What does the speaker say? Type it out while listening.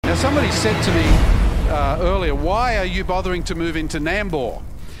Now, somebody said to me earlier, why are you bothering to move into Nambour?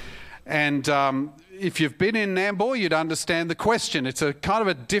 And if you've been in Nambour, you'd understand the question. It's a kind of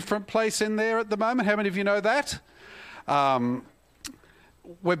a different place in there at the moment. How many of you know that?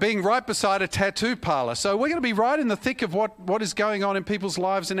 We're being right beside a tattoo parlour. So we're going to be right in the thick of what is going on in people's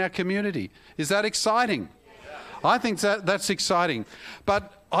lives in our community. Is that exciting? I think that's exciting.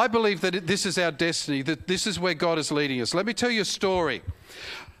 But I believe that this is our destiny, that this is where God is leading us. Let me tell you a story.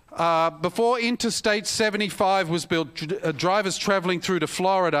 Before Interstate 75 was built, drivers travelling through to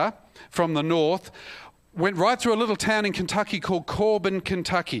Florida from the north went right through a little town in Kentucky called Corbin,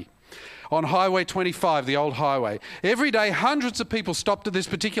 Kentucky, on Highway 25, the old highway. Every day, hundreds of people stopped at this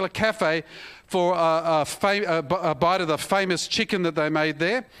particular cafe for a bite of the famous chicken that they made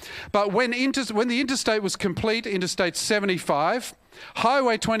there. But when the interstate was complete, Interstate 75,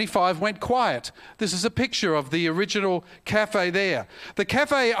 Highway 25 went quiet. This is a picture of the original cafe there. The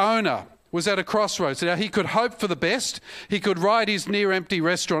cafe owner was at a crossroads. Now, he could hope for the best. He could ride his near-empty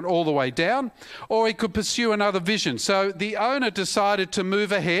restaurant all the way down, or he could pursue another vision. So the owner decided to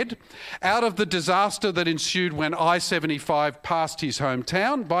move ahead out of the disaster that ensued when I-75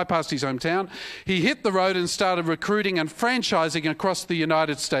 bypassed his hometown. He hit the road and started recruiting and franchising across the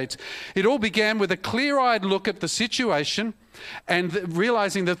United States. It all began with a clear-eyed look at the situation and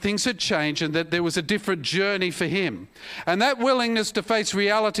realizing that things had changed and that there was a different journey for him. And that willingness to face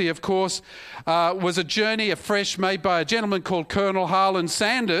reality, of course, was a journey afresh made by a gentleman called Colonel Harlan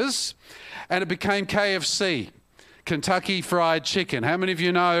Sanders, and it became KFC, Kentucky Fried Chicken. How many of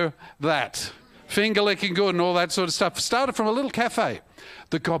you know that? Finger licking good and all that sort of stuff. Started from a little cafe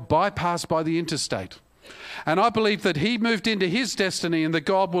that got bypassed by the interstate. And I believe that he moved into his destiny and that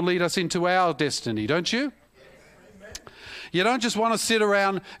God will lead us into our destiny, don't you? You don't just want to sit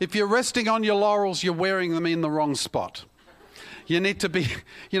around. If you're resting on your laurels, you're wearing them in the wrong spot. You need to be,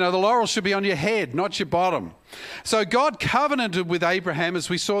 the laurels should be on your head, not your bottom. So God covenanted with Abraham, as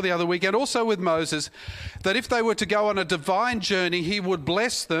we saw the other week, and also with Moses, that if they were to go on a divine journey, he would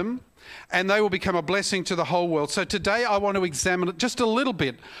bless them and they will become a blessing to the whole world. So today I want to examine just a little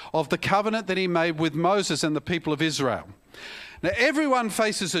bit of the covenant that he made with Moses and the people of Israel. Now, everyone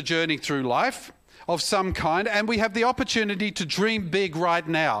faces a journey through life of some kind, and we have the opportunity to dream big right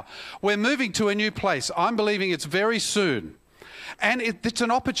now. We're moving to a new place. I'm believing it's very soon. And it's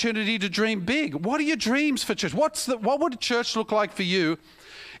an opportunity to dream big. What are your dreams for church? What would church look like for you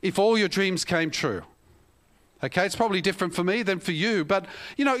if all your dreams came true? Okay, it's probably different for me than for you, but,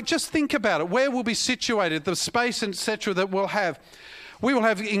 just think about it. Where we'll be situated, the space, etc. that we'll have. We will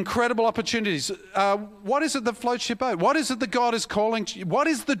have incredible opportunities. What is it that floats your boat? What is it that God is calling to you? What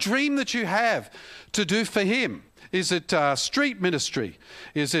is the dream that you have to do for him? Is it street ministry?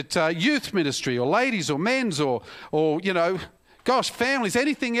 Is it youth ministry or ladies or men's or families,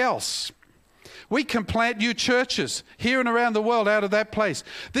 anything else? We can plant new churches here and around the world out of that place.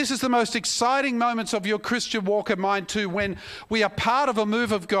 This is the most exciting moments of your Christian walk of mine too, when we are part of a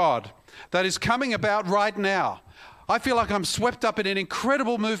move of God that is coming about right now. I feel like I'm swept up in an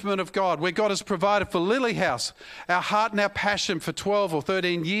incredible movement of God where God has provided for Lily House, our heart and our passion for 12 or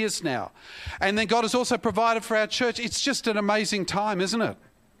 13 years now. And then God has also provided for our church. It's just an amazing time, isn't it?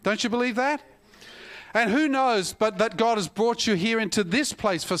 Don't you believe that? And who knows but that God has brought you here into this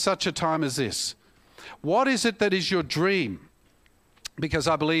place for such a time as this. What is it that is your dream? Because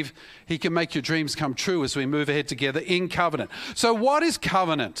I believe he can make your dreams come true as we move ahead together in covenant. So what is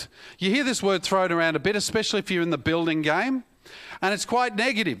covenant? You hear this word thrown around a bit, especially if you're in the building game, and it's quite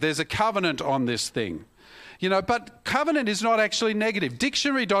negative. There's a covenant on this thing. But covenant is not actually negative.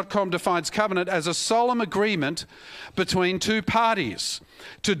 Dictionary.com defines covenant as a solemn agreement between two parties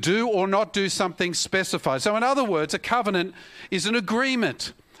to do or not do something specified. So in other words, a covenant is an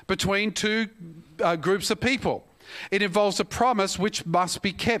agreement between two groups of people. It involves a promise which must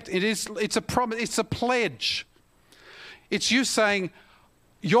be kept. It's a promise. It's a pledge. It's you saying,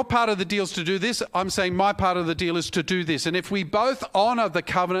 your part of the deal is to do this. I'm saying my part of the deal is to do this. And if we both honour the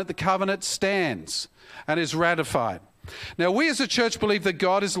covenant stands and is ratified. Now, we as a church believe that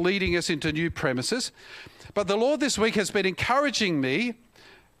God is leading us into new premises. But the Lord this week has been encouraging me.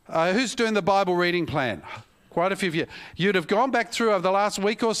 Who's doing the Bible reading plan? Quite a few of you. You'd have gone back through over the last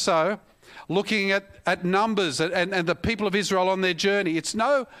week or so looking at numbers and the people of Israel on their journey. It's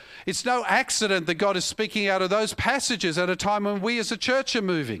no accident that God is speaking out of those passages at a time when we as a church are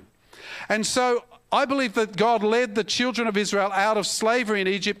moving. And so I believe that God led the children of Israel out of slavery in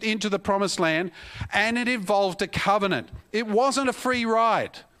Egypt into the promised land, and it involved a covenant. It wasn't a free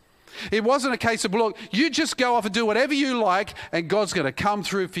ride. It wasn't a case of, look, you just go off and do whatever you like and God's going to come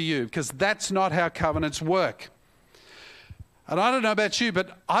through for you, because that's not how covenants work. And I don't know about you,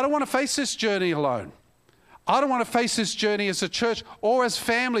 but I don't want to face this journey alone. I don't want to face this journey as a church or as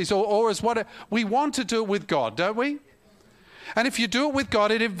families or as what we want to do it with God, don't we? And if you do it with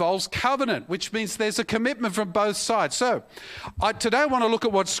God, it involves covenant, which means there's a commitment from both sides. So today I want to look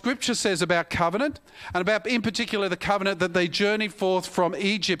at what Scripture says about covenant and about, in particular, the covenant that they journeyed forth from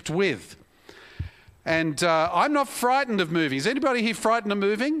Egypt with. And I'm not frightened of moving. Is anybody here frightened of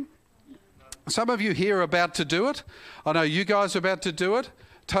moving? Some of you here are about to do it. I know you guys are about to do it.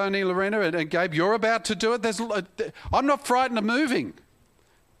 Tony, Lorena, and Gabe, you're about to do it. I'm not frightened of moving.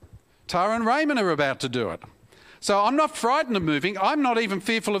 Tara and Raymond are about to do it. So I'm not frightened of moving. I'm not even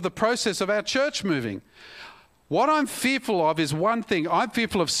fearful of the process of our church moving. What I'm fearful of is one thing. I'm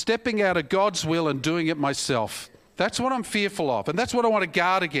fearful of stepping out of God's will and doing it myself. That's what I'm fearful of, and that's what I want to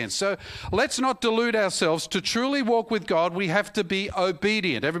guard against. So let's not delude ourselves. To truly walk with God, we have to be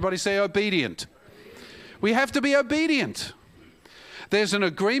obedient. Everybody say obedient. We have to be obedient. There's an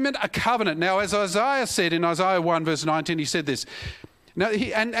agreement, a covenant. Now, as Isaiah said in Isaiah 1 verse 19, he said this. Now,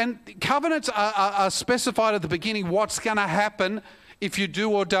 and covenants are specified at the beginning what's going to happen if you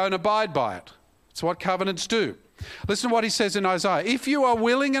do or don't abide by it. It's what covenants do. Listen to what he says in Isaiah. If you are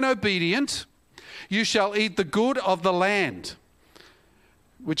willing and obedient, you shall eat the good of the land.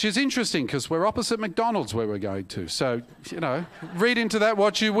 Which is interesting because we're opposite McDonald's where we're going to. So, read into that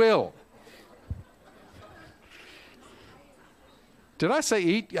what you will. Did I say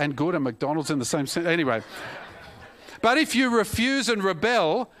eat and good and McDonald's in the same sentence? Anyway. But if you refuse and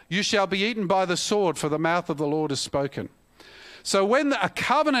rebel, you shall be eaten by the sword, for the mouth of the Lord has spoken. So when a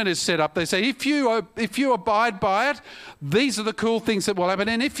covenant is set up, they say, if you abide by it, these are the cool things that will happen.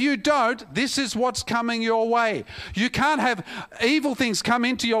 And if you don't, this is what's coming your way. You can't have evil things come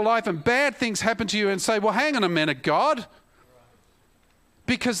into your life and bad things happen to you and say, well, hang on a minute, God.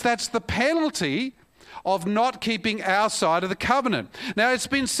 Because that's the penalty of not keeping our side of the covenant. Now, it's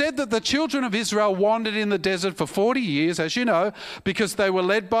been said that the children of Israel wandered in the desert for 40 years, as you know, because they were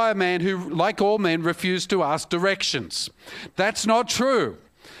led by a man who, like all men, refused to ask directions. That's not true.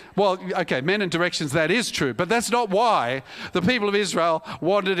 Well, okay, men and directions, that is true, but that's not why the people of Israel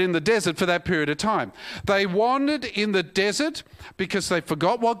wandered in the desert for that period of time. They wandered in the desert because they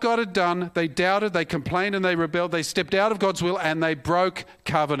forgot what God had done, they doubted, they complained, and they rebelled. They stepped out of God's will and they broke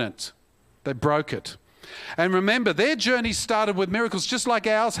covenant. They broke it. And remember, their journey started with miracles just like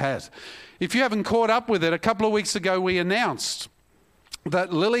ours has. If you haven't caught up with it, a couple of weeks ago we announced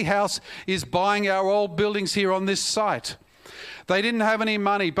that Lily House is buying our old buildings here on this site. They didn't have any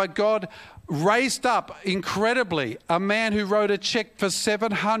money, but God raised up incredibly a man who wrote a check for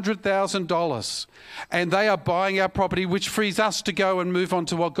 $700,000, and they are buying our property, which frees us to go and move on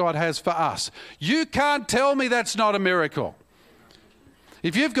to what God has for us. You can't tell me that's not a miracle.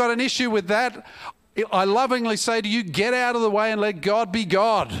 If you've got an issue with that, I lovingly say to you, get out of the way and let God be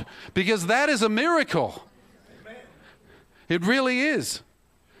God, because that is a miracle. Amen. It really is.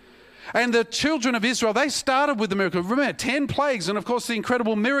 And the children of Israel, they started with the miracle. Remember, 10 plagues and, of course, the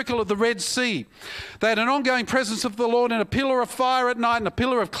incredible miracle of the Red Sea. They had an ongoing presence of the Lord in a pillar of fire at night and a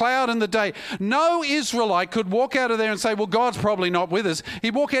pillar of cloud in the day. No Israelite could walk out of there and say, well, God's probably not with us.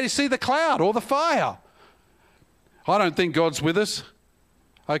 He'd walk out, he'd see the cloud or the fire. I don't think God's with us.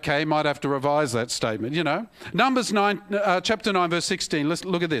 Okay, might have to revise that statement, Numbers 9, chapter 9, verse 16, let's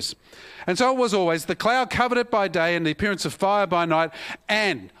look at this. And so it was always, the cloud covered it by day and the appearance of fire by night.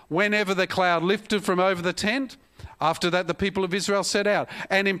 And whenever the cloud lifted from over the tent, after that the people of Israel set out.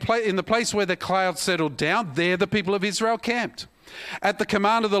 And in the place where the cloud settled down, there the people of Israel camped. At the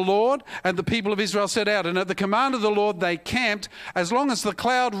command of the Lord, and the people of Israel set out. And at the command of the Lord they camped. As long as the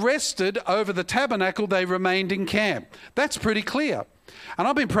cloud rested over the tabernacle, they remained in camp. That's pretty clear. And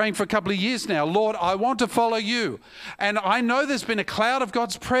I've been praying for a couple of years now, Lord, I want to follow you. And I know there's been a cloud of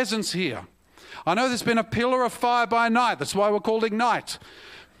God's presence here. I know there's been a pillar of fire by night. That's why we're called Ignite.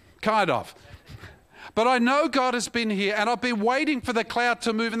 Kind of. But I know God has been here, and I've been waiting for the cloud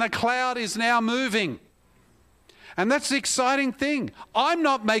to move, and the cloud is now moving. And that's the exciting thing. I'm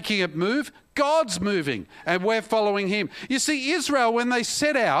not making it move. God's moving, and we're following him. You see, Israel, when they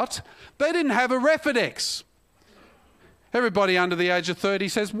set out, they didn't have a Refidex. Everybody under the age of 30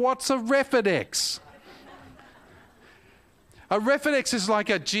 says, what's a Refidex? A Refidex is like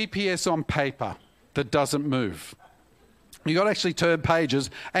a GPS on paper that doesn't move. You've got to actually turn pages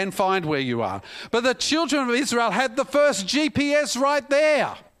and find where you are. But the children of Israel had the first GPS right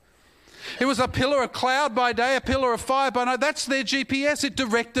there. It was a pillar of cloud by day, a pillar of fire by night. That's their GPS. It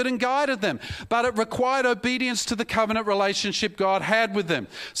directed and guided them. But it required obedience to the covenant relationship God had with them.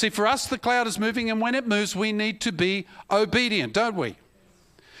 See, for us, the cloud is moving, and when it moves, we need to be obedient, don't we?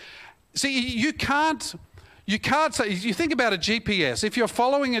 See, you can't You can't say, you think about a GPS. If you're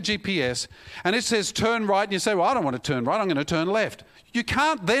following a GPS and it says turn right and you say, well, I don't want to turn right, I'm going to turn left. You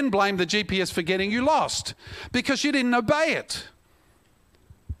can't then blame the GPS for getting you lost because you didn't obey it.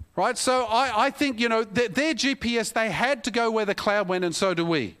 Right? So I think, their GPS, they had to go where the cloud went, and so do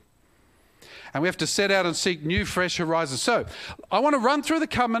we. And we have to set out and seek new, fresh horizons. So I want to run through the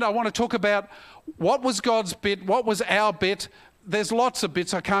covenant. I want to talk about what was God's bit, what was our bit. There's lots of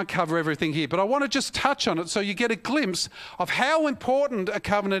bits. I can't cover everything here, but I want to just touch on it so you get a glimpse of how important a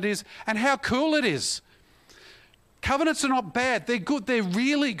covenant is and how cool it is. Covenants are not bad. They're good. They're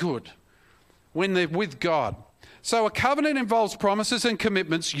really good when they're with God. So a covenant involves promises and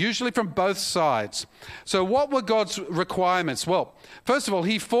commitments, usually from both sides. So what were God's requirements? Well, first of all,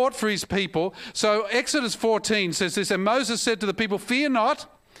 he fought for his people. So Exodus 14 says this, and Moses said to the people, fear not,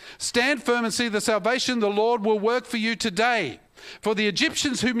 stand firm and see the salvation the Lord will work for you today. For the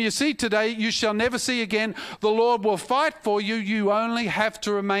Egyptians whom you see today, you shall never see again. The Lord will fight for you. You only have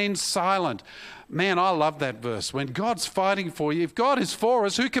to remain silent. Man, I love that verse. When God's fighting for you, if God is for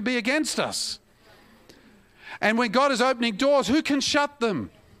us, who can be against us? And when God is opening doors, who can shut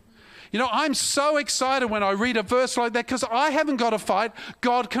them? I'm so excited when I read a verse like that because I haven't got to fight.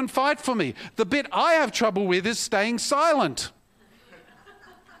 God can fight for me. The bit I have trouble with is staying silent.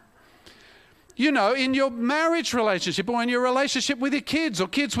 In your marriage relationship or in your relationship with your kids or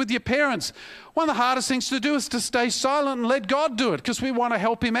kids with your parents, one of the hardest things to do is to stay silent and let God do it because we want to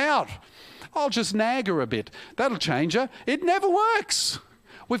help him out. I'll just nag her a bit. That'll change her. It never works.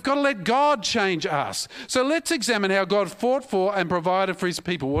 We've got to let God change us. So let's examine how God fought for and provided for his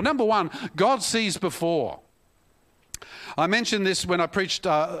people. Well, number one, God sees before. I mentioned this when I preached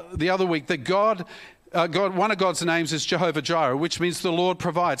the other week, that God, one of God's names is Jehovah Jireh, which means the Lord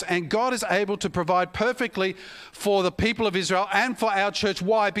provides. And God is able to provide perfectly for the people of Israel and for our church.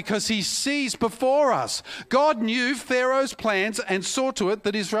 Why? Because he sees before us. God knew Pharaoh's plans and saw to it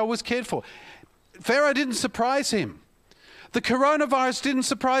that Israel was cared for. Pharaoh didn't surprise him. The coronavirus didn't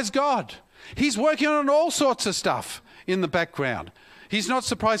surprise God. He's working on all sorts of stuff in the background. He's not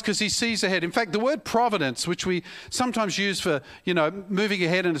surprised because he sees ahead. In fact, the word providence, which we sometimes use for, moving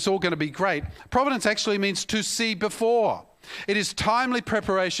ahead and it's all going to be great, providence actually means to see before. It is timely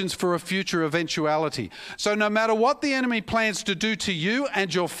preparations for a future eventuality. So no matter what the enemy plans to do to you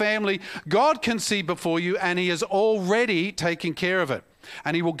and your family, God can see before you and he has already taken care of it.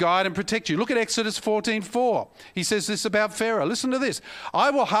 And he will guide and protect you. Look at Exodus 14:4. He says this about Pharaoh. Listen to this. I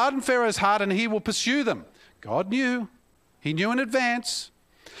will harden Pharaoh's heart and he will pursue them. God knew. He knew in advance.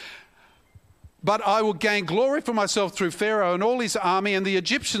 But I will gain glory for myself through Pharaoh and all his army, and the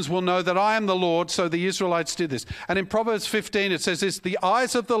Egyptians will know that I am the Lord. So the Israelites did this. And in Proverbs 15 it says this, the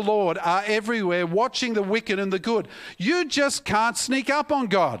eyes of the Lord are everywhere, watching the wicked and the good. You just can't sneak up on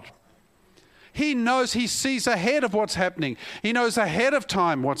God. He knows, he sees ahead of what's happening. He knows ahead of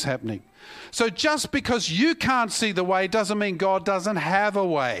time what's happening. So just because you can't see the way doesn't mean God doesn't have a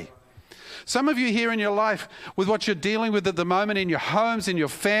way. Some of you here in your life, with what you're dealing with at the moment, in your homes, in your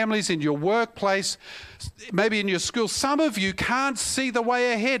families, in your workplace, maybe in your school, some of you can't see the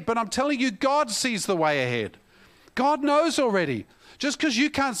way ahead, but I'm telling you, God sees the way ahead. God knows already. Just because you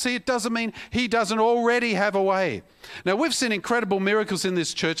can't see it doesn't mean he doesn't already have a way. Now, we've seen incredible miracles in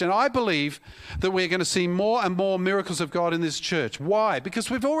this church, and I believe that we're going to see more and more miracles of God in this church. Why? Because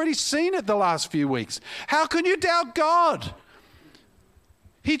we've already seen it the last few weeks. How can you doubt God?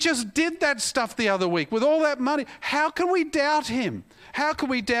 He just did that stuff the other week with all that money. How can we doubt him? How can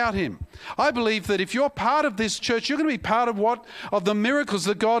we doubt him? I believe that if you're part of this church, you're going to be part of the miracles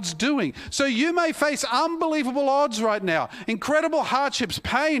that God's doing. So you may face unbelievable odds right now, incredible hardships,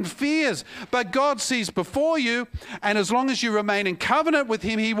 pain, fears, but God sees before you, and as long as you remain in covenant with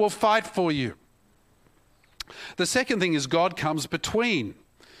him, he will fight for you. The second thing is God comes between.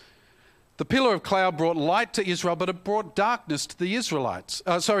 The pillar of cloud brought light to Israel, but it brought darkness to the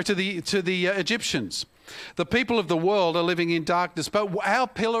to the Egyptians. The people of the world are living in darkness, but our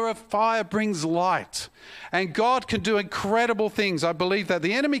pillar of fire brings light. And God can do incredible things. I believe that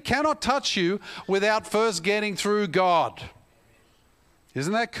the enemy cannot touch you without first getting through God.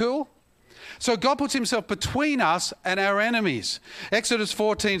 Isn't that cool? So God puts himself between us and our enemies. Exodus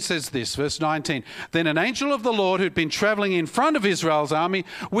 14 says this, verse 19. Then an angel of the Lord who'd been traveling in front of Israel's army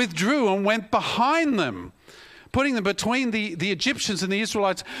withdrew and went behind them, putting them between the Egyptians and the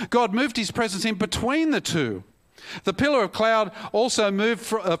Israelites. God moved his presence in between the two. The pillar of cloud also moved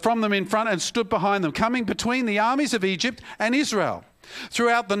from them in front and stood behind them, coming between the armies of Egypt and Israel.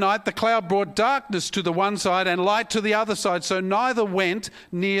 Throughout the night, the cloud brought darkness to the one side and light to the other side, so neither went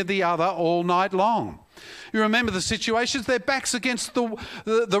near the other all night long. You remember the situations? Their backs against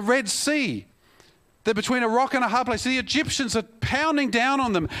the Red Sea. They're between a rock and a hard place. The Egyptians are pounding down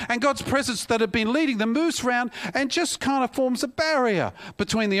on them, and God's presence that had been leading them moves around and just kind of forms a barrier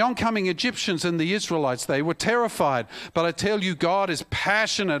between the oncoming Egyptians and the Israelites. They were terrified, but I tell you, God is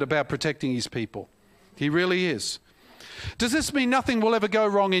passionate about protecting his people. He really is. Does this mean nothing will ever go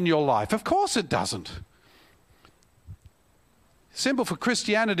wrong in your life? Of course it doesn't. Symbol for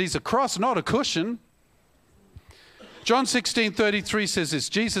Christianity is a cross, not a cushion. John 16:33 says this.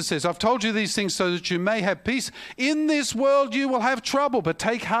 Jesus says, I've told you these things so that you may have peace. In this world you will have trouble, but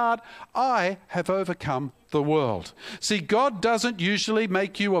take heart, I have overcome the world. See, God doesn't usually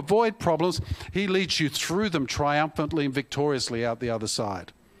make you avoid problems. He leads you through them triumphantly and victoriously out the other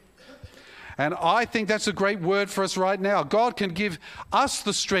side. And I think that's a great word for us right now. God can give us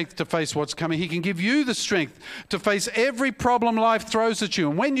the strength to face what's coming. He can give you the strength to face every problem life throws at you.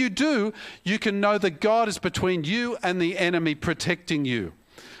 And when you do, you can know that God is between you and the enemy, protecting you.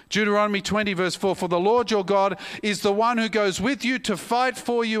 Deuteronomy 20 verse 4, for the Lord your God is the one who goes with you to fight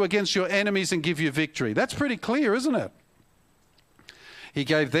for you against your enemies and give you victory. That's pretty clear, isn't it? He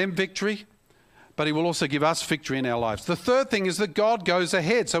gave them victory, but he will also give us victory in our lives. The third thing is that God goes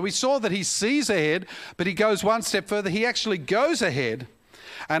ahead. So we saw that he sees ahead, but he goes one step further. He actually goes ahead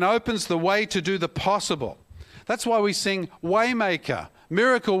and opens the way to do the possible. That's why we sing Waymaker,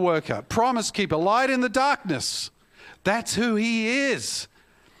 Miracle Worker, Promise Keeper, Light in the Darkness. That's who he is.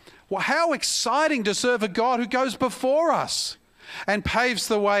 Well, how exciting to serve a God who goes before us and paves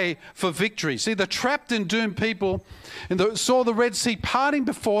the way for victory. See, the trapped and doomed people saw the Red Sea parting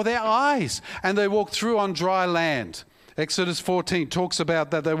before their eyes, and they walked through on dry land. Exodus 14 talks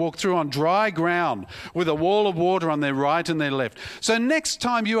about that. They walked through on dry ground with a wall of water on their right and their left. So next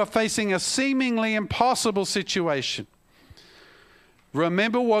time you are facing a seemingly impossible situation,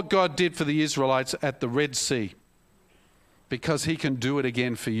 remember what God did for the Israelites at the Red Sea, because he can do it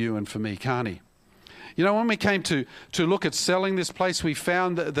again for you and for me, can't he? You know, when we came to look at selling this place, we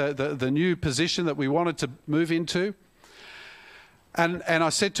found the new position that we wanted to move into. And I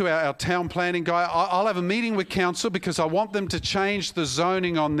said to our town planning guy, I'll have a meeting with council because I want them to change the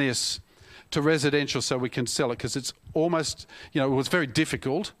zoning on this to residential so we can sell it, because it's almost, it was very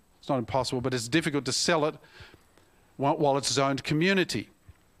difficult. It's not impossible, but it's difficult to sell it while it's zoned community.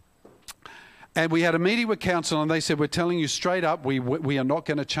 And we had a meeting with council and they said, we're telling you straight up, we are not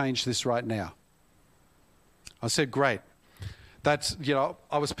going to change this right now. I said, great. That's,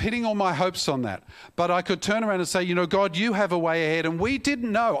 I was pinning all my hopes on that. But I could turn around and say, God, you have a way ahead. And we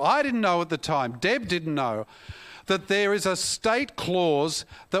didn't know, I didn't know at the time, Deb didn't know, that there is a state clause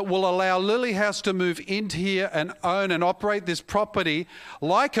that will allow Lily House to move into here and own and operate this property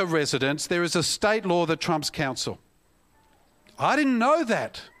like a residence. There is a state law that trumps council. I didn't know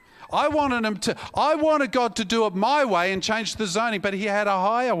that. I wanted God to do it my way and change the zoning, but he had a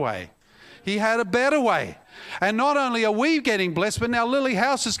higher way. He had a better way. And not only are we getting blessed, but now Lily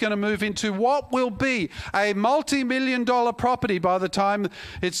House is going to move into what will be a multi-million-dollar property by the time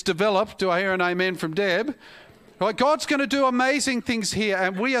it's developed. Do I hear an amen from Deb? Right, God's going to do amazing things here,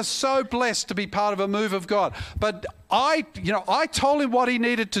 and we are so blessed to be part of a move of God. But I told him what he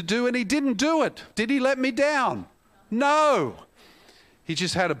needed to do, and he didn't do it. Did he let me down? No. He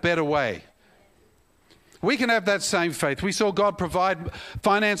just had a better way. We can have that same faith. We saw God provide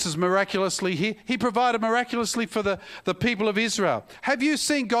finances miraculously here. He provided miraculously for the people of Israel. Have you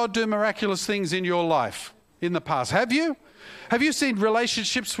seen God do miraculous things in your life in the past? Have you? Have you seen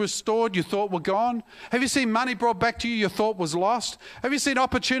relationships restored you thought were gone? Have you seen money brought back to you you thought was lost? Have you seen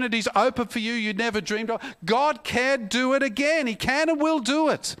opportunities open for you you never dreamed of? God can do it again. He can and will do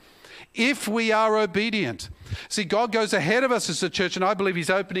it if we are obedient. See, God goes ahead of us as a church, and I believe he's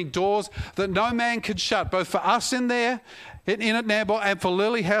opening doors that no man can shut, both for us in there, in at Nambour, and for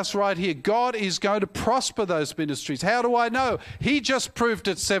Lily House right here. God is going to prosper those ministries. How do I know? He just proved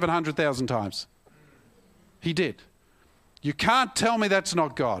it 700,000 times. He did. You can't tell me that's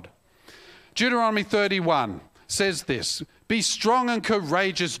not God. Deuteronomy 31 says this, be strong and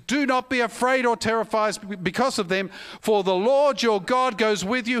courageous. Do not be afraid or terrified because of them, for the Lord your God goes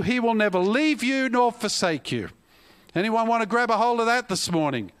with you. He will never leave you nor forsake you. Anyone want to grab a hold of that this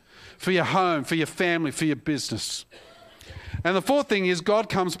morning? For your home, for your family, for your business. And the fourth thing is God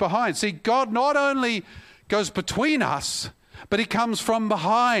comes behind. See, God not only goes between us, but he comes from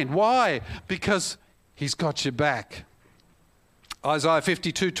behind. Why? Because he's got your back. Isaiah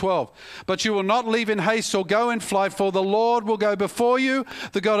 52:12. But you will not leave in haste or go in flight, for the Lord will go before you.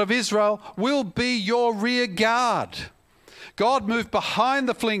 The God of Israel will be your rear guard. God moved behind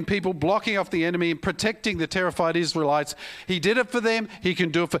the fleeing people, blocking off the enemy and protecting the terrified Israelites. He did it for them. He can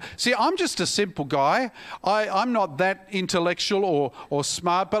do it for... See, I'm just a simple guy. I'm not that intellectual or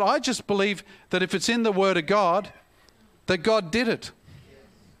smart, but I just believe that if it's in the Word of God, that God did it.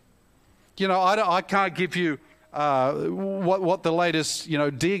 You know, I can't give you what the latest,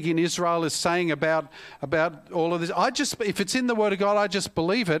 dig in Israel is saying about all of this. If it's in the Word of God, I just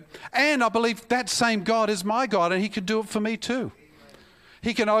believe it. And I believe that same God is my God, and He can do it for me too.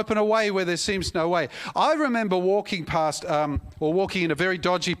 He can open a way where there seems no way. I remember walking past, walking in a very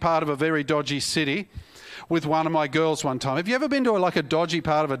dodgy part of a very dodgy city with one of my girls one time. Have you ever been to a dodgy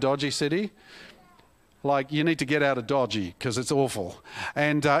part of a dodgy city? Like, you need to get out of dodgy because it's awful.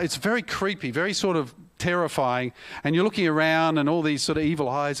 And it's very creepy, very sort of terrifying. And you're looking around and all these sort of evil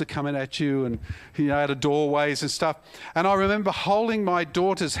eyes are coming at you and, out of doorways and stuff. And I remember holding my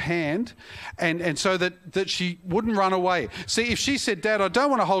daughter's hand and so that she wouldn't run away. See, if she said, "Dad, I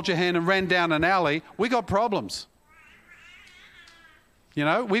don't want to hold your hand," and ran down an alley, we got problems.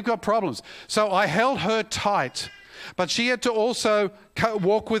 We've got problems. So I held her tight. But she had to also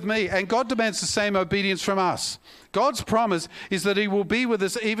walk with me. And God demands the same obedience from us. God's promise is that He will be with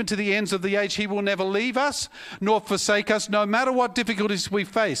us even to the ends of the age. He will never leave us nor forsake us, no matter what difficulties we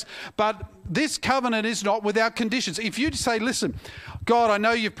face. But this covenant is not without conditions. If you say, "Listen, God, I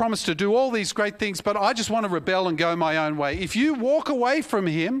know you've promised to do all these great things, but I just want to rebel and go my own way." If you walk away from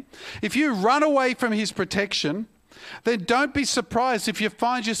Him, if you run away from His protection, then don't be surprised if you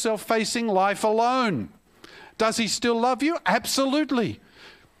find yourself facing life alone. Does He still love you? Absolutely.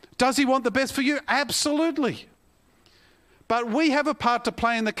 Does He want the best for you? Absolutely. But we have a part to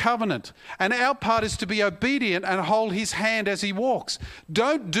play in the covenant, and our part is to be obedient and hold His hand as He walks.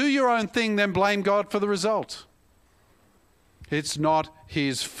 Don't do your own thing, then blame God for the result. It's not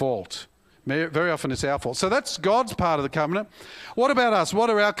His fault. Very often it's our fault. So that's God's part of the covenant. What about us?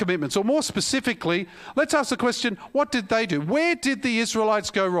 What are our commitments? Or more specifically, let's ask the question, what did they do? Where did the Israelites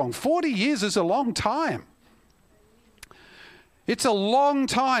go wrong? 40 years is a long time. It's a long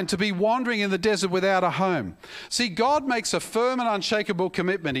time to be wandering in the desert without a home. See, God makes a firm and unshakable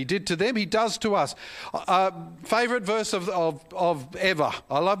commitment. He did to them, He does to us. Favourite verse of ever.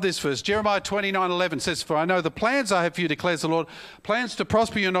 I love this verse. Jeremiah 29:11 says, "For I know the plans I have for you, declares the Lord, plans to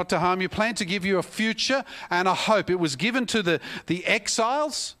prosper you, not to harm you, plan to give you a future and a hope." It was given to the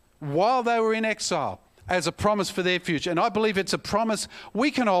exiles while they were in exile, as a promise for their future. And I believe it's a promise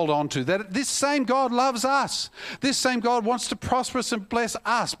we can hold on to, that this same God loves us. This same God wants to prosper us and bless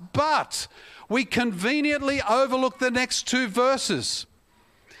us. But we conveniently overlook the next two verses.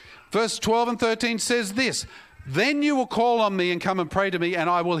 Verse 12 and 13 says this, "Then you will call on me and come and pray to me, and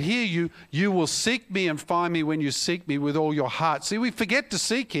I will hear you. You will seek me and find me when you seek me with all your heart." See, we forget to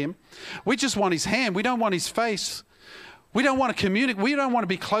seek Him. We just want His hand. We don't want His face. We don't want to communicate. We don't want to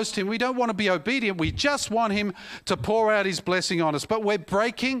be close to Him. We don't want to be obedient. We just want Him to pour out His blessing on us. But we're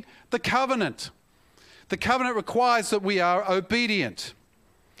breaking the covenant. The covenant requires that we are obedient.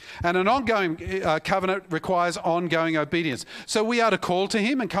 And an ongoing covenant requires ongoing obedience. So we are to call to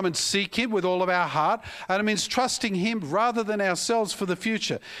Him and come and seek Him with all of our heart. And it means trusting Him rather than ourselves for the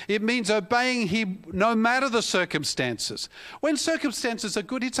future. It means obeying Him no matter the circumstances. When circumstances are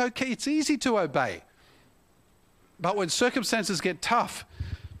good, it's okay. It's easy to obey. But when circumstances get tough,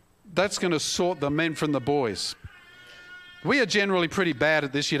 that's going to sort the men from the boys. We are generally pretty bad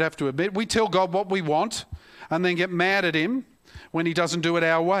at this, you'd have to admit. We tell God what we want and then get mad at Him when He doesn't do it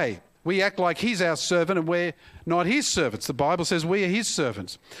our way. We act like He's our servant and we're not His servants. The Bible says we are His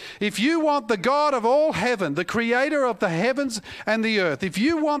servants. If you want the God of all heaven, the creator of the heavens and the earth, if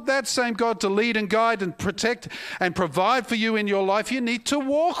you want that same God to lead and guide and protect and provide for you in your life, you need to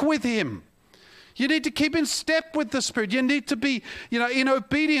walk with Him. You need to keep in step with the Spirit. You need to be, in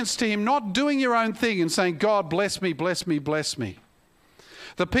obedience to Him, not doing your own thing and saying, "God, bless me, bless me, bless me."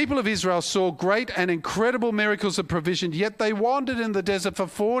 The people of Israel saw great and incredible miracles of provision, yet they wandered in the desert for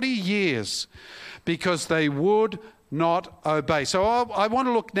 40 years because they would not obey. So I want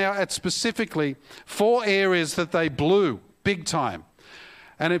to look now at specifically 4 areas that they blew big time.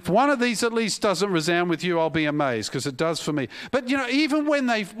 And if one of these at least doesn't resound with you, I'll be amazed, because it does for me. But even when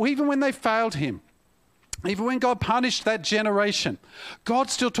they failed Him, even when God punished that generation,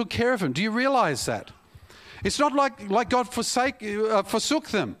 God still took care of them. Do you realize that? It's not like God forsook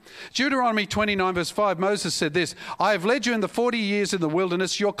them. Deuteronomy 29 verse 5, Moses said this, "I have led you in the 40 years in the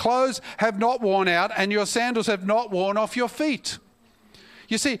wilderness. Your clothes have not worn out and your sandals have not worn off your feet."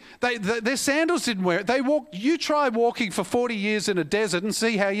 You see, their sandals didn't wear it. You try walking for 40 years in a desert and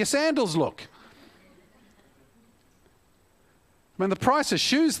see how your sandals look. I mean, the price of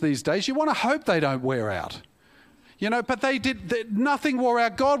shoes these days, you want to hope they don't wear out. But nothing wore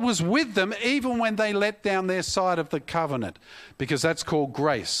out. God was with them even when they let down their side of the covenant, because that's called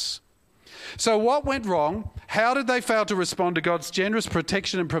grace. So what went wrong? How did they fail to respond to God's generous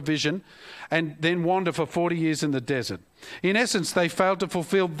protection and provision and then wander for 40 years in the desert? In essence, they failed to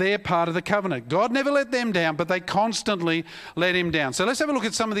fulfill their part of the covenant. God never let them down, but they constantly let him down. So let's have a look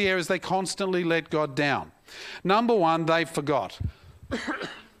at some of the areas they constantly let God down. Number one, they forgot.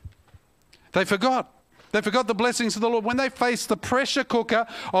 They forgot. They forgot the blessings of the Lord. When they faced the pressure cooker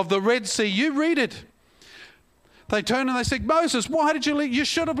of the Red Sea, you read it. They turned and they said, Moses, why did you leave? You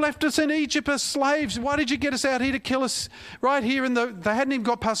should have left us in Egypt as slaves. Why did you get us out here to kill us right here they hadn't even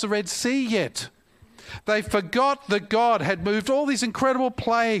got past the Red Sea yet. They forgot that God had moved all these incredible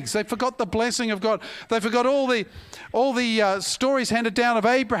plagues. They forgot the blessing of God. They forgot all the stories handed down of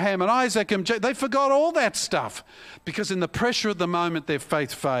Abraham and Isaac and Jacob. They forgot all that stuff because in the pressure of the moment, their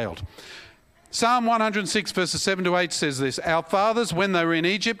faith failed. Psalm 106 verses 7 to 8 says this, Our fathers, when they were in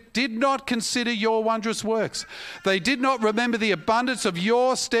Egypt, did not consider your wondrous works. They did not remember the abundance of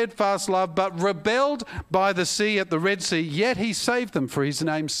your steadfast love, but rebelled by the sea at the Red Sea, yet he saved them for his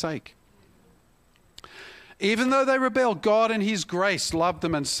name's sake. Even though they rebelled, God in his grace loved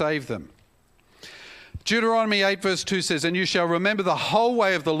them and saved them. Deuteronomy 8 verse 2 says, And you shall remember the whole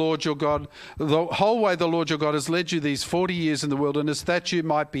way of the Lord your God, the whole way the Lord your God has led you these 40 years in the wilderness, that he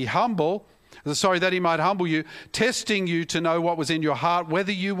might humble you, testing you to know what was in your heart,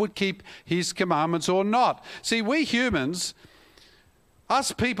 whether you would keep his commandments or not. See, we humans,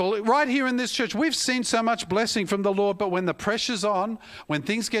 us people, right here in this church, we've seen so much blessing from the Lord, but when the pressure's on, when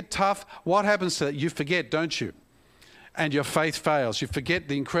things get tough, what happens to that? You forget, don't you? And your faith fails. You forget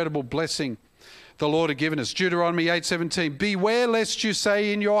the incredible blessing the Lord had given us. Deuteronomy 8:17, Beware lest you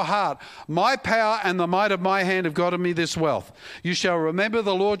say in your heart, My power and the might of my hand have gotten me this wealth. You shall remember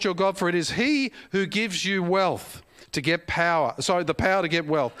the Lord your God, for it is he who gives you wealth to get the power to get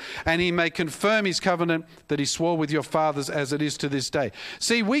wealth, and he may confirm his covenant that he swore with your fathers as it is to this day.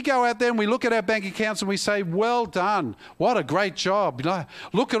 See, we go out there and we look at our bank accounts and we say, well done, what a great job.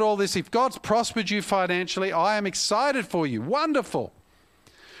 Look at all this. If God's prospered you financially, I am excited for you. Wonderful.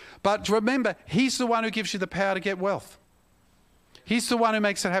 But remember, he's the one who gives you the power to get wealth. He's the one who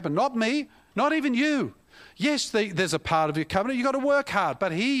makes it happen. Not me, not even you. Yes, there's a part of your covenant. You've got to work hard,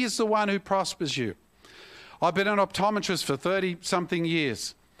 but he is the one who prospers you. I've been an optometrist for 30-something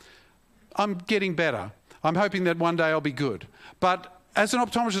years. I'm getting better. I'm hoping that one day I'll be good. But as an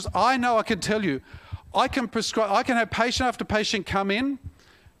optometrist, I know I can tell you, I can have patient after patient come in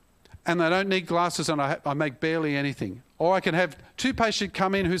and they don't need glasses and I make barely anything. Or I can have two patients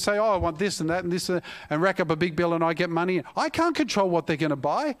come in who say, I want this and that and this and rack up a big bill and I get money. I can't control what they're going to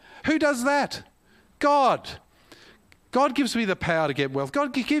buy. Who does that? God. God gives me the power to get wealth.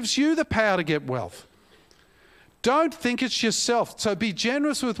 God gives you the power to get wealth. Don't think it's yourself. So be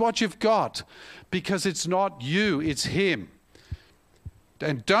generous with what you've got because it's not you, it's him.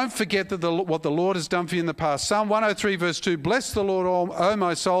 And don't forget that what the Lord has done for you in the past. Psalm 103 verse 2, Bless the Lord, O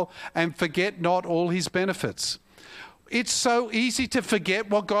my soul, and forget not all his benefits. It's so easy to forget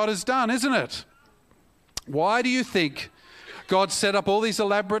what God has done, isn't it? Why do you think God set up all these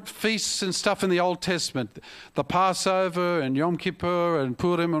elaborate feasts and stuff in the Old Testament? The Passover and Yom Kippur and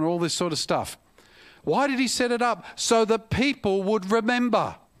Purim and all this sort of stuff. Why did he set it up? So that people would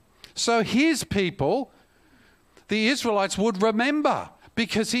remember. So his people, the Israelites, would remember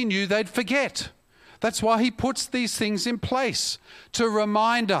because he knew they'd forget. That's why he puts these things in place to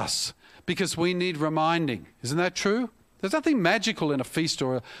remind us because we need reminding. Isn't that true? There's nothing magical in a feast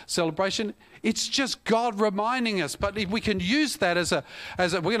or a celebration. It's just God reminding us. But if we can use that as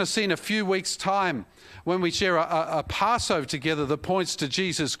we're going to see in a few weeks' time when we share a Passover together that points to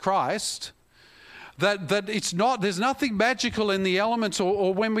Jesus Christ, that it's not, there's nothing magical in the elements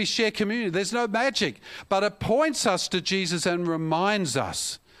or when we share community. There's no magic. But it points us to Jesus and reminds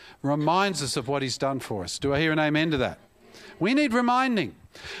us of what he's done for us. Do I hear an amen to that? We need reminding.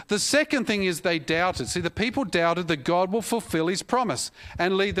 The second thing is they doubted. See, the people doubted that God will fulfill his promise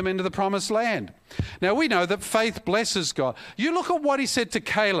and lead them into the promised land. Now, we know that faith blesses God. You look at what he said to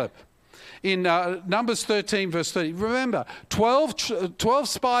Caleb in Numbers 13, verse 30. Remember, 12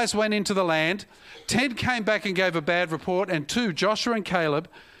 spies went into the land, 10 came back and gave a bad report, and 2, Joshua and Caleb,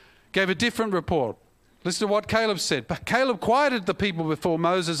 gave a different report. Listen to what Caleb said. But Caleb quieted the people before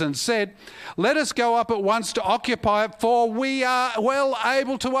Moses and said, Let us go up at once to occupy it, for we are well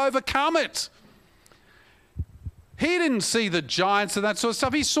able to overcome it. He didn't see the giants and that sort of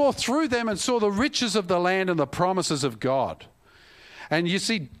stuff. He saw through them and saw the riches of the land and the promises of God. And you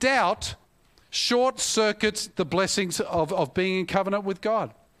see, doubt short circuits the blessings of being in covenant with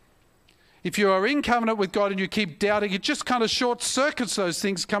God. If you are in covenant with God and you keep doubting, it just kind of short circuits those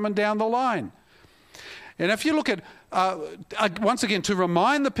things coming down the line. And if you look at, once again, to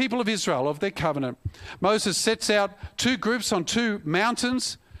remind the people of Israel of their covenant, Moses sets out two groups on two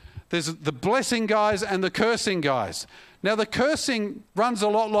mountains. There's the blessing guys and the cursing guys. Now, the cursing runs a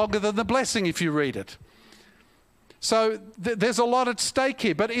lot longer than the blessing if you read it. So there's a lot at stake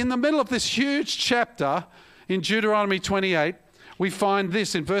here. But in the middle of this huge chapter in Deuteronomy 28, we find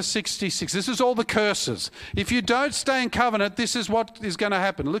this in verse 66. This is all the curses. If you don't stay in covenant, this is what is going to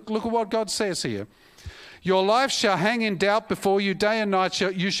happen. Look at what God says here. Your life shall hang in doubt before you. Day and night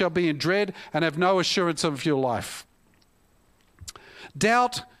you shall be in dread and have no assurance of your life.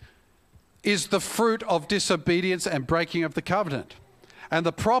 Doubt is the fruit of disobedience and breaking of the covenant. And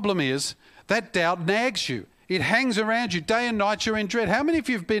the problem is that doubt nags you. It hangs around you. Day and night you're in dread. How many of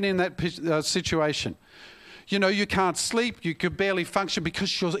you have been in that situation? You know, you can't sleep, you could barely function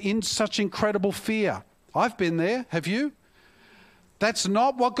because you're in such incredible fear. I've been there, have you? That's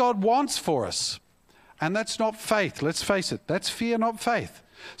not what God wants for us. And that's not faith, let's face it. That's fear, not faith.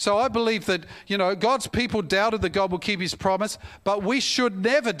 So I believe that, you know, God's people doubted that God will keep his promise, but we should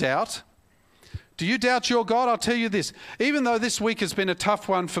never doubt. Do you doubt your God? I'll tell you this. Even though this week has been a tough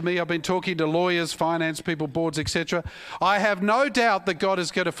one for me, I've been talking to lawyers, finance people, boards, etc. I have no doubt that God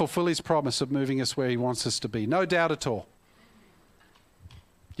is going to fulfill his promise of moving us where he wants us to be. No doubt at all.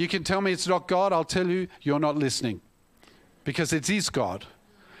 You can tell me it's not God. I'll tell you, you're not listening. Because it is God.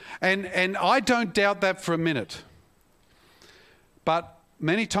 And I don't doubt that for a minute. But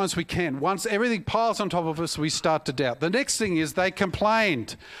many times we can. Once everything piles on top of us, we start to doubt. The next thing is they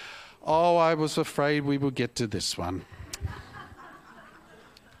complained. Oh, I was afraid we would get to this one.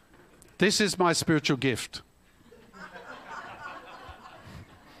 This is my spiritual gift.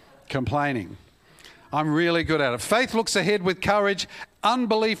 Complaining. I'm really good at it. Faith looks ahead with courage.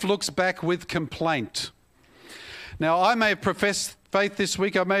 Unbelief looks back with complaint. Now, I may have professed faith this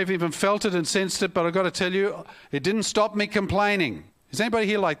week. I may have even felt it and sensed it, but I've got to tell you, it didn't stop me complaining. Is anybody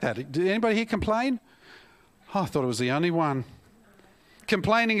here like that? Did anybody here complain? Oh, I thought it was the only one.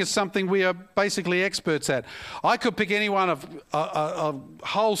 Complaining is something we are basically experts at. I could pick any one of a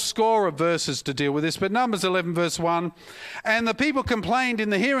whole score of verses to deal with this, but Numbers 11 verse 1, and the people complained in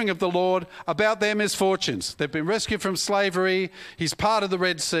the hearing of the Lord about their misfortunes. They've been rescued from slavery. He's part of the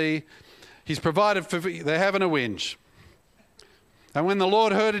Red Sea. He's provided for, they're having a whinge. And when the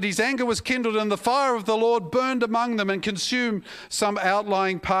Lord heard it, his anger was kindled, and the fire of the Lord burned among them and consumed some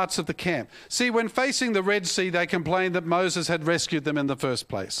outlying parts of the camp. See, when facing the Red Sea, they complained that Moses had rescued them in the first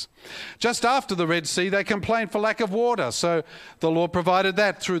place. Just after the Red Sea, they complained for lack of water, so the Lord provided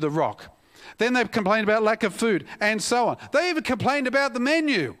that through the rock. Then they complained about lack of food, and so on. They even complained about the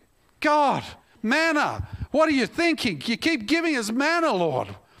menu. God, manna, what are you thinking? You keep giving us manna, Lord.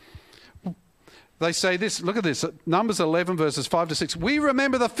 They say this, look at this, Numbers 11 verses 5 to 6. We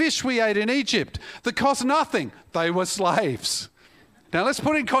remember the fish we ate in Egypt that cost nothing. They were slaves. Now let's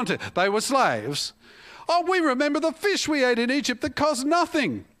put in context. They were slaves. Oh, we remember the fish we ate in Egypt that cost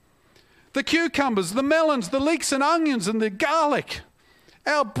nothing. The cucumbers, the melons, the leeks and onions and the garlic.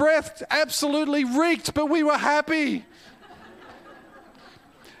 Our breath absolutely reeked, but we were happy.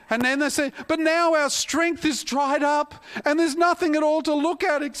 And then they say, but now our strength is dried up and there's nothing at all to look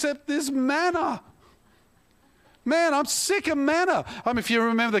at except this manna. Man, I'm sick of manna. If you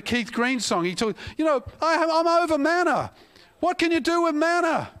remember the Keith Green song, he talked, I'm over manna. What can you do with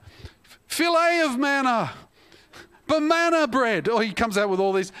manna? Filet of manna. Banana bread. Oh, he comes out with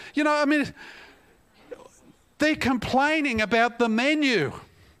all these. They're complaining about the menu.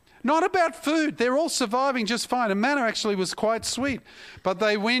 Not about food. They're all surviving just fine. And manna actually was quite sweet. But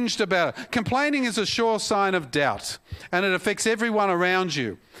they whinged about it. Complaining is a sure sign of doubt. And it affects everyone around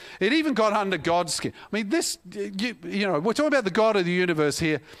you. It even got under God's skin. We're talking about the God of the universe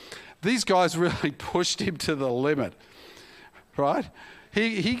here. These guys really pushed him to the limit. Right?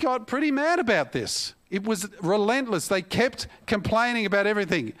 He got pretty mad about this. It was relentless. They kept complaining about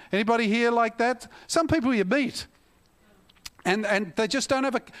everything. Anybody here like that? Some people you meet. And they just don't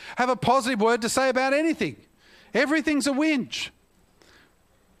have a positive word to say about anything. Everything's a whinge.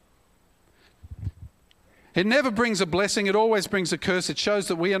 It never brings a blessing. It always brings a curse. It shows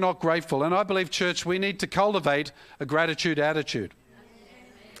that we are not grateful. And I believe, church, we need to cultivate a gratitude attitude.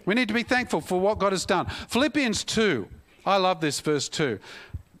 We need to be thankful for what God has done. Philippians 2. I love this verse 2.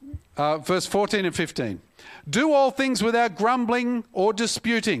 Verse 14 and 15. Do all things without grumbling or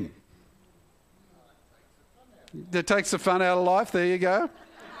disputing. That takes the fun out of life. There you go.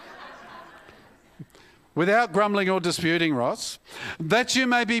 without grumbling or disputing, Ross, that you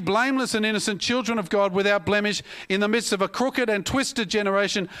may be blameless and innocent children of God without blemish in the midst of a crooked and twisted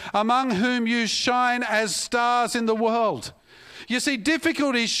generation, among whom you shine as stars in the world. You see,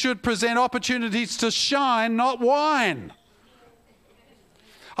 difficulties should present opportunities to shine, not whine.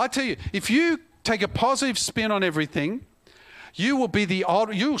 I tell you, if you take a positive spin on everything, you will be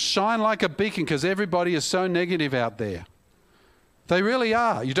you'll shine like a beacon, because everybody is so negative out there. They really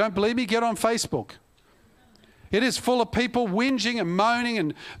are. You don't believe me? Get on Facebook. It is full of people whinging and moaning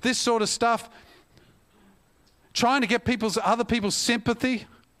and this sort of stuff, trying to get other people's sympathy.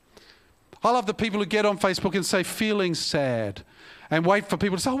 I love the people who get on Facebook and say, feeling sad, and wait for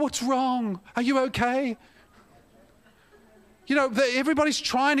people to say, oh, what's wrong? Are you okay? You know, everybody's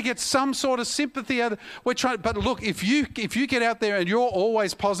trying to get some sort of sympathy out of, but look, if you get out there and you're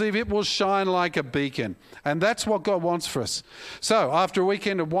always positive, it will shine like a beacon. And that's what God wants for us. So after a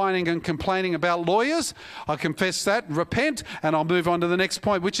weekend of whining and complaining about lawyers, I confess that, repent, and I'll move on to the next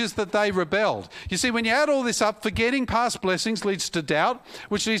point, which is that they rebelled. You see, when you add all this up, forgetting past blessings leads to doubt,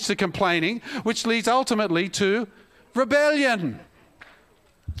 which leads to complaining, which leads ultimately to rebellion.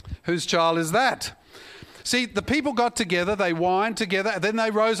 Whose child is that? See, the people got together, they whined together, and then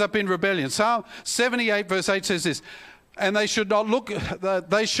they rose up in rebellion. Psalm 78 verse 8 says this, and they should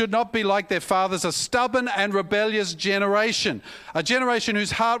not be like their fathers, a stubborn and rebellious generation, a generation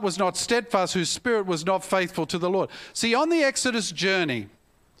whose heart was not steadfast, whose spirit was not faithful to the Lord. See, on the Exodus journey,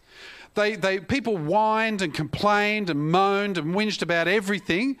 people whined and complained and moaned and whinged about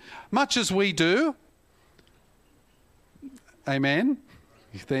everything, much as we do. Amen.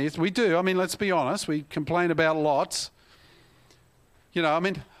 We do. I mean, let's be honest. We complain about lots. You know, I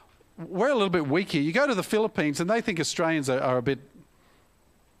mean, we're a little bit weak here. You go to the Philippines and they think Australians are a bit,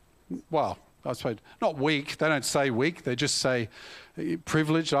 well, I suppose, not weak. They don't say weak. They just say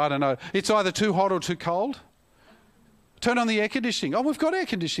privileged. I don't know. It's either too hot or too cold. Turn on the air conditioning. Oh, we've got air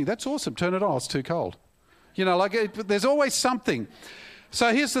conditioning. That's awesome. Turn it on. It's too cold. You know, there's always something.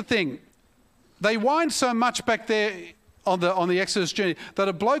 So here's the thing. They whined so much back there on the Exodus journey that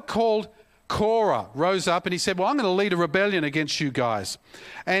a bloke called Korah rose up and he said, well, I'm going to lead a rebellion against you guys.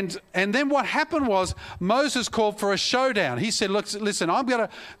 And then what happened was Moses called for a showdown. He said, look, listen,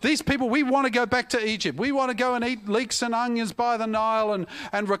 these people, we want to go back to Egypt. We want to go and eat leeks and onions by the Nile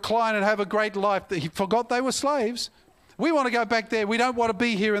and recline and have a great life. He forgot they were slaves. We want to go back there. We don't want to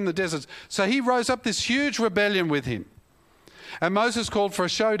be here in the deserts. So he rose up this huge rebellion with him. And Moses called for a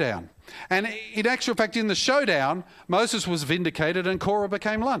showdown. And in actual fact, in the showdown, Moses was vindicated and Korah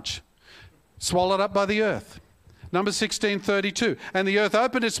became lunch, swallowed up by the earth. Numbers 16:32. And the earth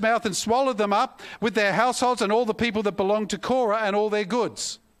opened its mouth and swallowed them up with their households and all the people that belonged to Korah and all their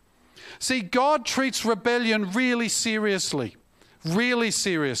goods. See, God treats rebellion really seriously. Really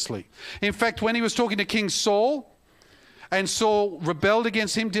seriously. In fact, when he was talking to King Saul, and Saul rebelled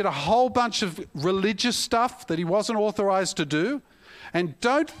against him, did a whole bunch of religious stuff that he wasn't authorized to do. And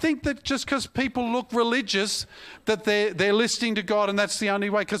don't think that just because people look religious that they're listening to God and that's the only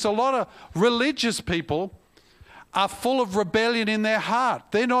way. Because a lot of religious people are full of rebellion in their heart.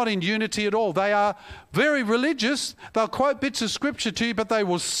 They're not in unity at all. They are very religious. They'll quote bits of scripture to you, but they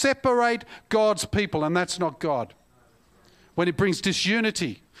will separate God's people, and that's not God. When it brings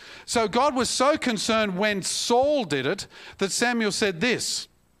disunity. So God was so concerned when Saul did it that Samuel said this,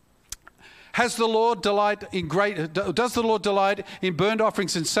 does the Lord delight in burnt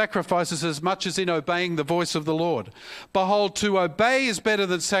offerings and sacrifices as much as in obeying the voice of the Lord? Behold, to obey is better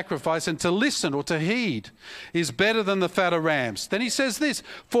than sacrifice, and to listen or to heed is better than the fat of rams. Then he says this,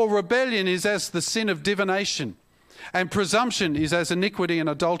 for rebellion is as the sin of divination, and presumption is as iniquity and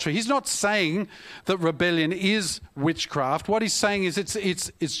adultery. He's not saying that rebellion is witchcraft. What he's saying is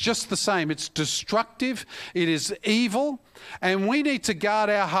it's just the same. It's destructive. It is evil. And we need to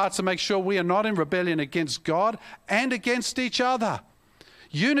guard our hearts and make sure we are not in rebellion against God and against each other.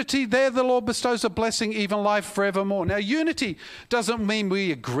 Unity, there the Lord bestows a blessing, even life forevermore. Now, unity doesn't mean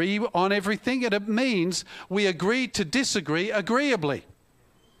we agree on everything. It means we agree to disagree agreeably.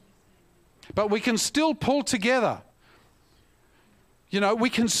 But we can still pull together. You know, we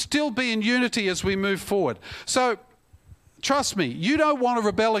can still be in unity as we move forward. So, trust me, you don't want to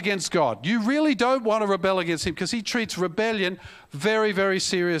rebel against God. You really don't want to rebel against him because he treats rebellion very, very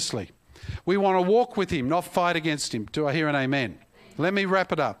seriously. We want to walk with him, not fight against him. Do I hear an amen? Let me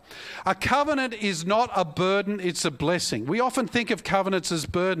wrap it up. A covenant is not a burden, it's a blessing. We often think of covenants as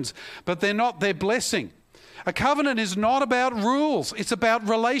burdens, but they're not, they're blessing. A covenant is not about rules, it's about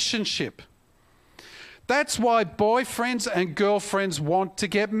relationship. That's why boyfriends and girlfriends want to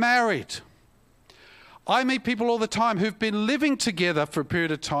get married. I meet people all the time who've been living together for a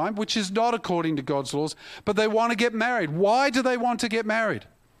period of time, which is not according to God's laws, but they want to get married. Why do they want to get married?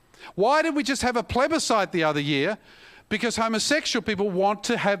 Why did we just have a plebiscite the other year? Because homosexual people want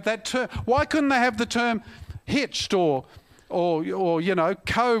to have that term. Why couldn't they have the term hitched or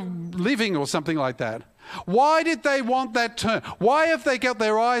co-living or something like that? Why did they want that term? Why have they got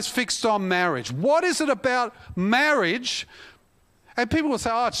their eyes fixed on marriage? What is it about marriage? And people will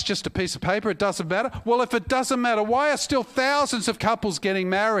say, oh, it's just a piece of paper, it doesn't matter. Well, if it doesn't matter, why are still thousands of couples getting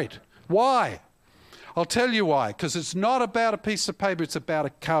married? Why? I'll tell you why. Because it's not about a piece of paper, it's about a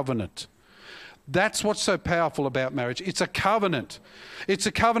covenant. That's what's so powerful about marriage. It's a covenant. It's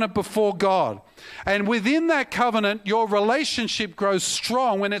a covenant before God. And within that covenant, your relationship grows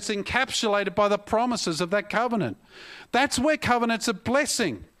strong when it's encapsulated by the promises of that covenant. That's where covenant's a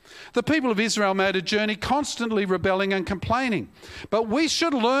blessing. The people of Israel made a journey constantly rebelling and complaining. But we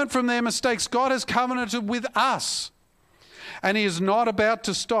should learn from their mistakes. God has covenanted with us, and He is not about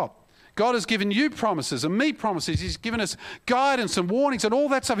to stop. God has given you promises and me promises. He's given us guidance and warnings and all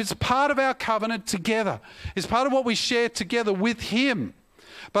that stuff. It's part of our covenant together. It's part of what we share together with Him.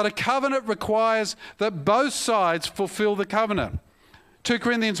 But a covenant requires that both sides fulfill the covenant. 2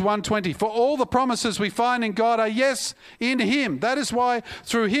 Corinthians 1:20, for all the promises we find in God are yes in Him. That is why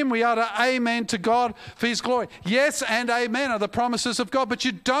through Him we are to amen to God for His glory. Yes and amen are the promises of God, but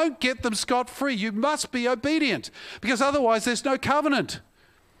you don't get them scot-free. You must be obedient, because otherwise there's no covenant.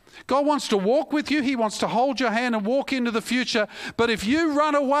 God wants to walk with you. He wants to hold your hand and walk into the future. But if you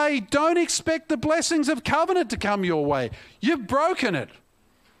run away, don't expect the blessings of covenant to come your way. You've broken it.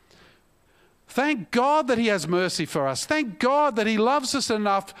 Thank God that He has mercy for us. Thank God that He loves us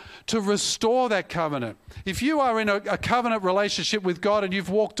enough to restore that covenant. If you are in a covenant relationship with God and you've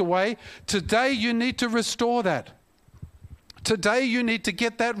walked away, today you need to restore that. Today you need to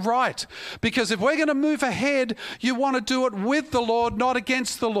get that right. Because if we're going to move ahead, you want to do it with the Lord, not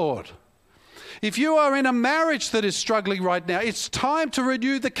against the Lord. If you are in a marriage that is struggling right now, it's time to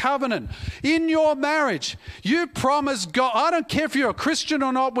renew the covenant. In your marriage, you promise God. I don't care if you're a Christian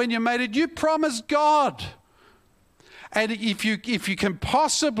or not when you made it, you promise God. And if you can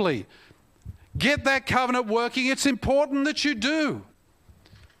possibly get that covenant working, it's important that you do.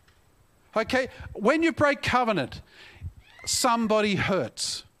 Okay? When you break covenant, somebody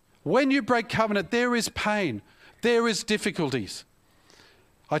hurts. When you break covenant, there is pain. There is difficulties.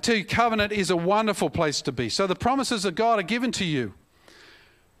 I tell you, covenant is a wonderful place to be. So the promises of God are given to you.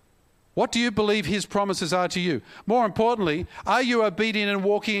 What do you believe His promises are to you? More importantly, are you obedient and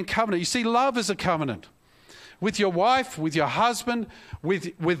walking in covenant? You see, love is a covenant. With your wife, with your husband,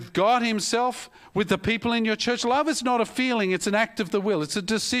 with God Himself, with the people in your church. Love is not a feeling, it's an act of the will. It's a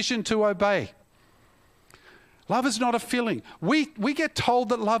decision to obey. Love is not a feeling. We get told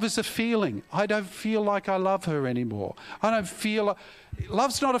that love is a feeling. I don't feel like I love her anymore. I don't feel...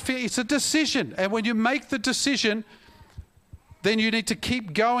 Love's not a feeling, it's a decision. And when you make the decision, then you need to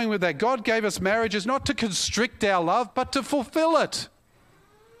keep going with that. God gave us marriages not to constrict our love, but to fulfill it.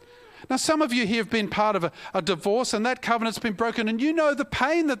 Now, some of you here have been part of a divorce, and that covenant's been broken, and you know the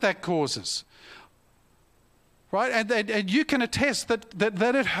pain that causes. Right? And you can attest that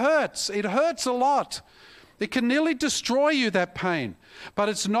it hurts. It hurts a lot. It can nearly destroy you, that pain. But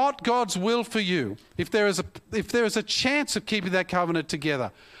it's not God's will for you. If there is a chance of keeping that covenant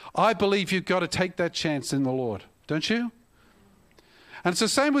together, I believe you've got to take that chance in the Lord. Don't you? And it's the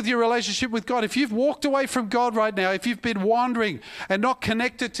same with your relationship with God. If you've walked away from God right now, if you've been wandering and not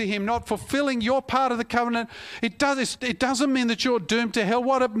connected to Him, not fulfilling your part of the covenant, it doesn't mean that you're doomed to hell.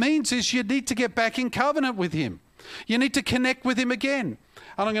 What it means is you need to get back in covenant with Him. You need to connect with Him again.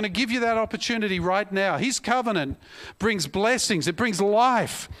 And I'm going to give you that opportunity right now. His covenant brings blessings. It brings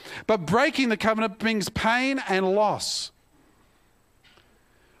life. But breaking the covenant brings pain and loss.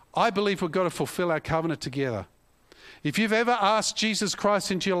 I believe we've got to fulfill our covenant together. If you've ever asked Jesus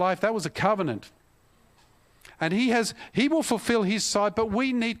Christ into your life, that was a covenant. And He will fulfill His side, but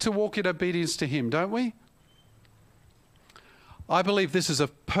we need to walk in obedience to Him, don't we? I believe this is a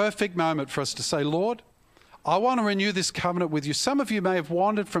perfect moment for us to say, Lord, I want to renew this covenant with you. Some of you may have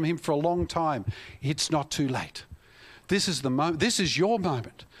wandered from Him for a long time. It's not too late. This is the moment. This is your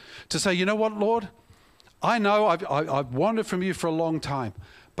moment to say, you know what, Lord? I know I've wandered from you for a long time,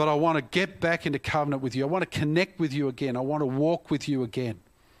 but I want to get back into covenant with you. I want to connect with you again. I want to walk with you again.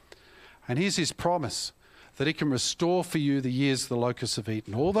 And here's His promise that He can restore for you the years the locusts have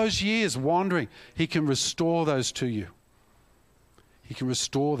eaten. All those years wandering, He can restore those to you. He can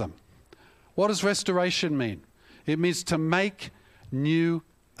restore them. What does restoration mean? It means to make new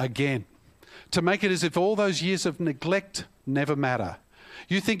again. To make it as if all those years of neglect never matter.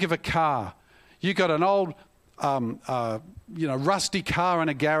 You think of a car. You got an old, rusty car in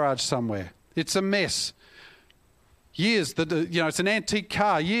a garage somewhere. It's a mess. Years that, it's an antique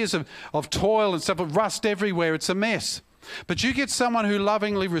car, years of toil and stuff, of rust everywhere. It's a mess. But you get someone who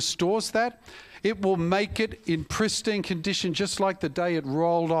lovingly restores that, it will make it in pristine condition, just like the day it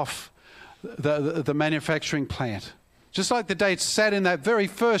rolled off the manufacturing plant. Just like the day it sat in that very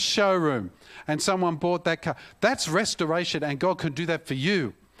first showroom and someone bought that car. That's restoration, and God can do that for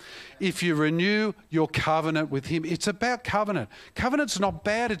you. If you renew your covenant with him, it's about covenant. Covenant's not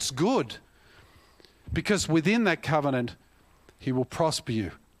bad, it's good. Because within that covenant, he will prosper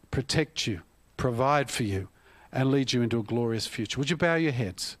you, protect you, provide for you, and lead you into a glorious future. Would you bow your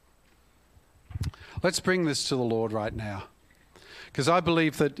heads? Let's bring this to the Lord right now. Because I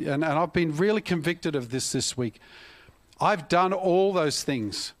believe that, and I've been really convicted of this week, I've done all those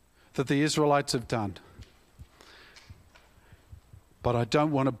things that the Israelites have done. But I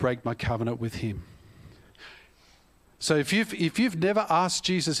don't want to break my covenant with him. So if you've never asked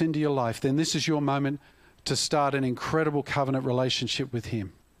Jesus into your life, then this is your moment to start an incredible covenant relationship with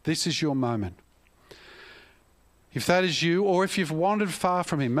him. This is your moment. If that is you, or if you've wandered far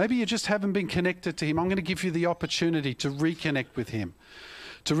from him, maybe you just haven't been connected to him, I'm going to give you the opportunity to reconnect with him,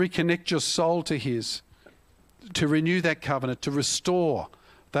 to reconnect your soul to his, to renew that covenant, to restore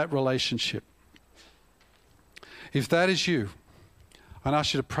that relationship. If that is you, I'd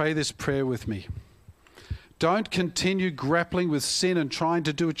ask you to pray this prayer with me. Don't continue grappling with sin and trying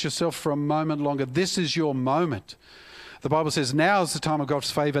to do it yourself for a moment longer. This is your moment. The Bible says now is the time of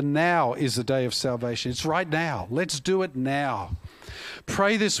God's favor. Now is the day of salvation. It's right now. Let's do it now.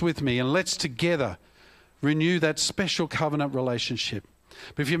 Pray this with me, and let's together renew that special covenant relationship.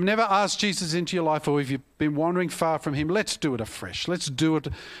 But if you've never asked Jesus into your life, or if you've been wandering far from him, let's do it afresh. Let's do it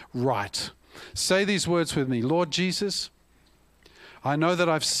right. Say these words with me. Lord Jesus, I know that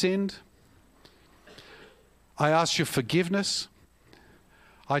I've sinned. I ask your forgiveness.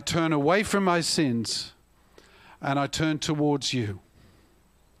 I turn away from my sins and I turn towards you.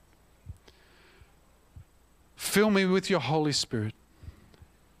 Fill me with your Holy Spirit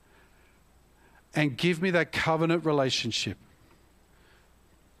and give me that covenant relationship,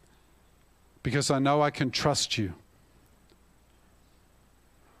 because I know I can trust you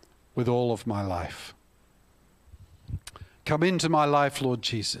with all of my life. Come into my life, Lord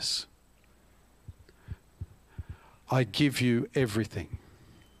Jesus. I give you everything.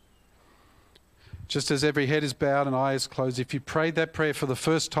 Just as every head is bowed and eye is closed, if you prayed that prayer for the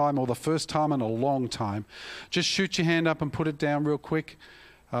first time, or the first time in a long time, just shoot your hand up and put it down real quick.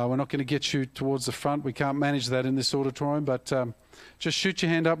 We're not going to get you towards the front. We can't manage that in this auditorium, but just shoot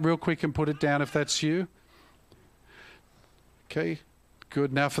your hand up real quick and put it down if that's you. Okay,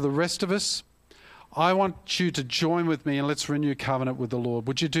 good. Now for the rest of us, I want you to join with me and let's renew covenant with the Lord.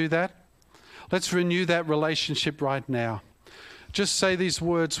 Would you do that? Let's renew that relationship right now. Just say these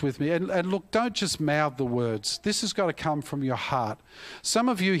words with me. And look, don't just mouth the words. This has got to come from your heart. Some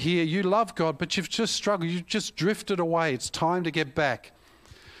of you here, you love God, but you've just struggled. You've just drifted away. It's time to get back.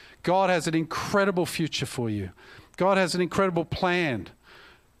 God has an incredible future for you. God has an incredible plan.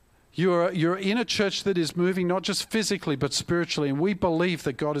 You're in a church that is moving not just physically, but spiritually. And we believe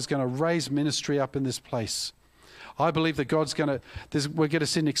that God is going to raise ministry up in this place. I believe that we're going to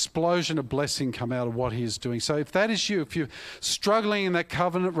see an explosion of blessing come out of what he is doing. So if that is you, if you're struggling in that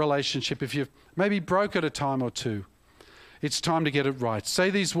covenant relationship, if you've maybe broke it a time or two, it's time to get it right. Say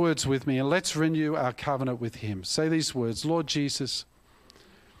these words with me and let's renew our covenant with him. Say these words. Lord Jesus,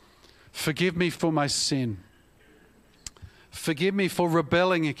 forgive me for my sin. Forgive me for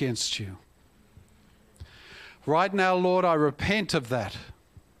rebelling against you. Right now, Lord, I repent of that.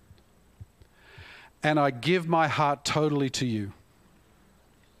 And I give my heart totally to you.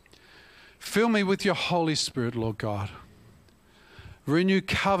 Fill me with your Holy Spirit, Lord God. Renew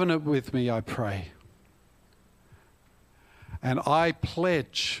covenant with me, I pray. And I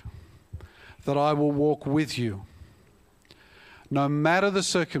pledge that I will walk with you, no matter the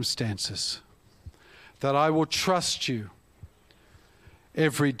circumstances, that I will trust you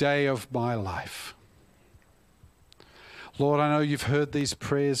every day of my life. Lord, I know you've heard these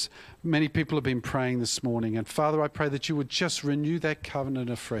prayers. Many people have been praying this morning. And Father, I pray that you would just renew that covenant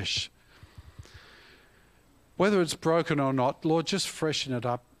afresh. Whether it's broken or not, Lord, just freshen it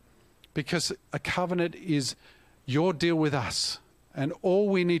up. Because a covenant is your deal with us. And all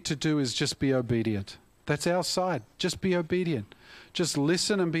we need to do is just be obedient. That's our side. Just be obedient. Just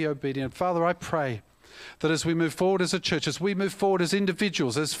listen and be obedient. Father, I pray that as we move forward as a church, as we move forward as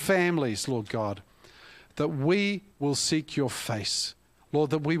individuals, as families, Lord God, that we will seek your face. Lord,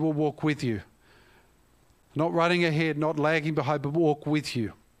 that we will walk with you. Not running ahead, not lagging behind, but walk with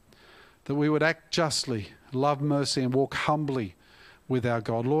you. that we would act justly, love mercy, and walk humbly with our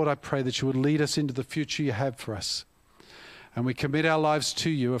God. Lord, I pray that you would lead us into the future you have for us. And we commit our lives to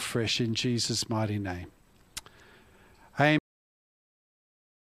you afresh in Jesus' mighty name.